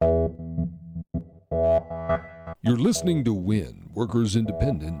You're listening to WIN, Workers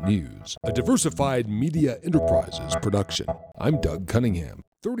Independent News, a diversified media enterprises production. I'm Doug Cunningham.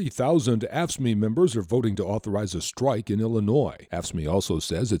 30,000 AFSCME members are voting to authorize a strike in Illinois. AFSCME also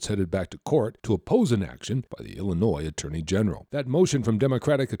says it's headed back to court to oppose an action by the Illinois Attorney General. That motion from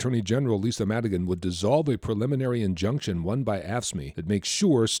Democratic Attorney General Lisa Madigan would dissolve a preliminary injunction won by AFSCME that makes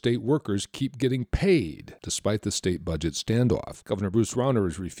sure state workers keep getting paid, despite the state budget standoff. Governor Bruce Rauner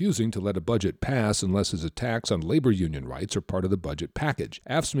is refusing to let a budget pass unless his attacks on labor union rights are part of the budget package.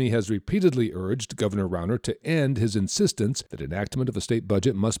 AFSCME has repeatedly urged Governor Rauner to end his insistence that enactment of a state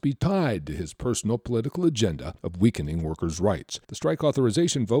budget must be tied to his personal political agenda of weakening workers' rights. The strike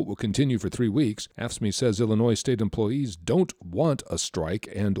authorization vote will continue for 3 weeks. AFSCME says Illinois state employees don't want a strike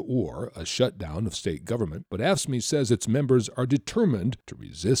and/or a shutdown of state government, but AFSCME says its members are determined to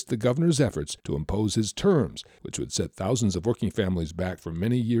resist the governor's efforts to impose his terms, which would set thousands of working families back for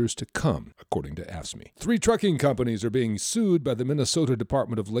many years to come, according to AFSCME. 3 trucking companies are being sued by the Minnesota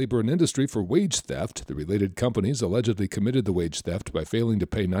Department of Labor and Industry for wage theft. The related companies allegedly committed the wage theft by failing to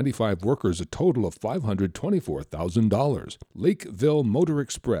pay 95 workers a total of $524,000. Lakeville Motor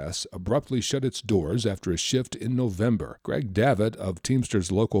Express abruptly shut its doors after a shift in November. Greg Davitt of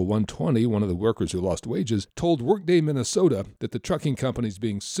Teamsters Local 120, one of the workers who lost wages, told Workday Minnesota that the trucking companies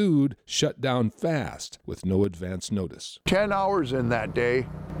being sued shut down fast with no advance notice. 10 hours in that day,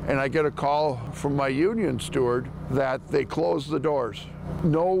 and I get a call from my union steward that they closed the doors.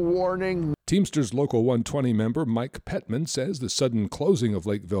 No warning. Teamsters Local 120 member Mike Petman says the sudden closing of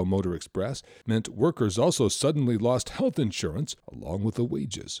Lakeville Motor Express meant workers also suddenly lost health insurance along with the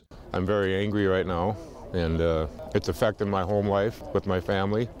wages. I'm very angry right now, and it's affecting my home life with my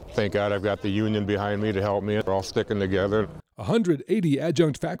family. Thank God I've got the union behind me to help me. We're all sticking together. 180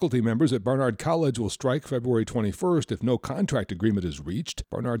 adjunct faculty members at Barnard College will strike February 21st if no contract agreement is reached.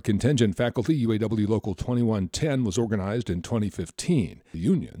 Barnard contingent faculty UAW Local 2110 was organized in 2015. The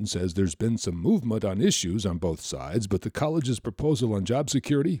union says there's been some movement on issues on both sides, but the college's proposal on job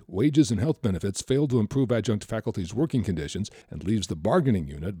security, wages, and health benefits failed to improve adjunct faculty's working conditions and leaves the bargaining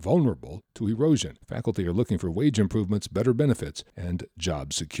unit vulnerable to erosion. Faculty are looking for wage improvements, better benefits, and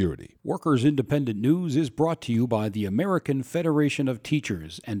job security. Workers Independent News is brought to you by the American Federation of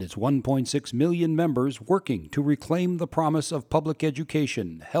Teachers and its 1.6 million members working to reclaim the promise of public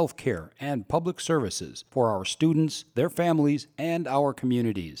education, health care, and public services for our students, their families, and our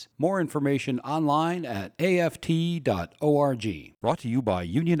communities. More information online at aft.org. Brought to you by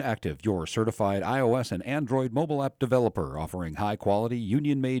Union Active, your certified iOS and Android mobile app developer, offering high-quality,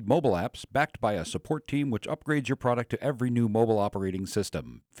 union-made mobile apps backed by a support team which upgrades your product to every new mobile operating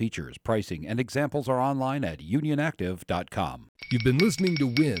system. Features, pricing, and examples are online at unionactive.com. You've been listening to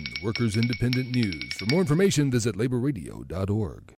WIN, Workers Independent News. For more information, visit laborradio.org.